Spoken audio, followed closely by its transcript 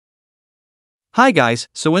Hi guys,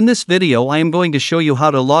 so in this video I am going to show you how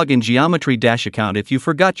to log in Geometry Dash account if you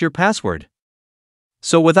forgot your password.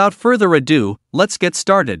 So without further ado, let's get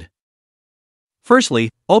started. Firstly,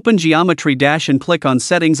 open Geometry Dash and click on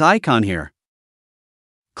Settings icon here.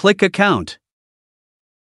 Click Account.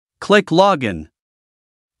 Click Login.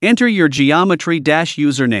 Enter your Geometry Dash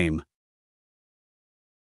username.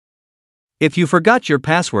 If you forgot your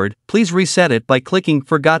password, please reset it by clicking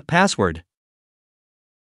Forgot Password.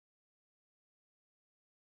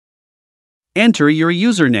 Enter your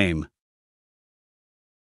username.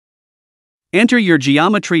 Enter your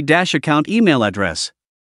Geometry Dash account email address.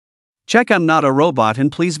 Check I'm not a robot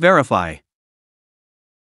and please verify.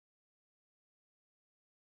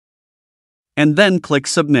 And then click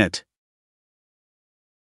Submit.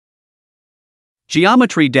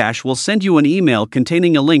 Geometry Dash will send you an email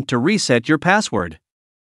containing a link to reset your password.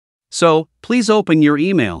 So, please open your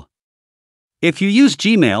email. If you use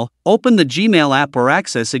Gmail, open the Gmail app or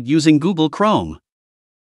access it using Google Chrome.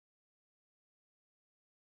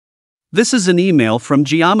 This is an email from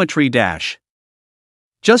Geometry Dash.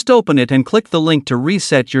 Just open it and click the link to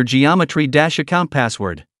reset your Geometry Dash account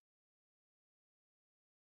password.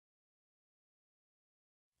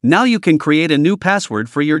 Now you can create a new password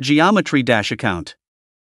for your Geometry Dash account.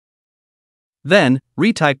 Then,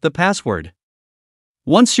 retype the password.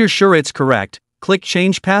 Once you're sure it's correct, click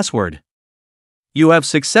Change Password. You have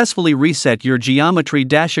successfully reset your Geometry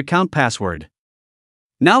Dash account password.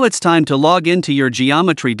 Now it's time to log into your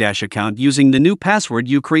Geometry Dash account using the new password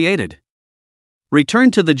you created.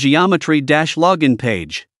 Return to the Geometry Dash login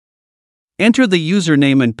page. Enter the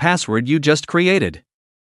username and password you just created.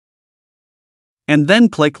 And then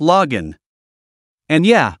click Login. And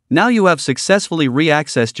yeah, now you have successfully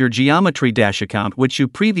re-accessed your Geometry Dash account which you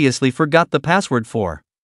previously forgot the password for.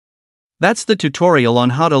 That's the tutorial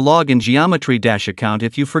on how to log in Geometry Dash account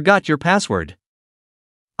if you forgot your password.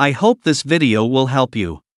 I hope this video will help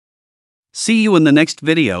you. See you in the next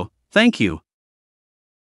video. Thank you.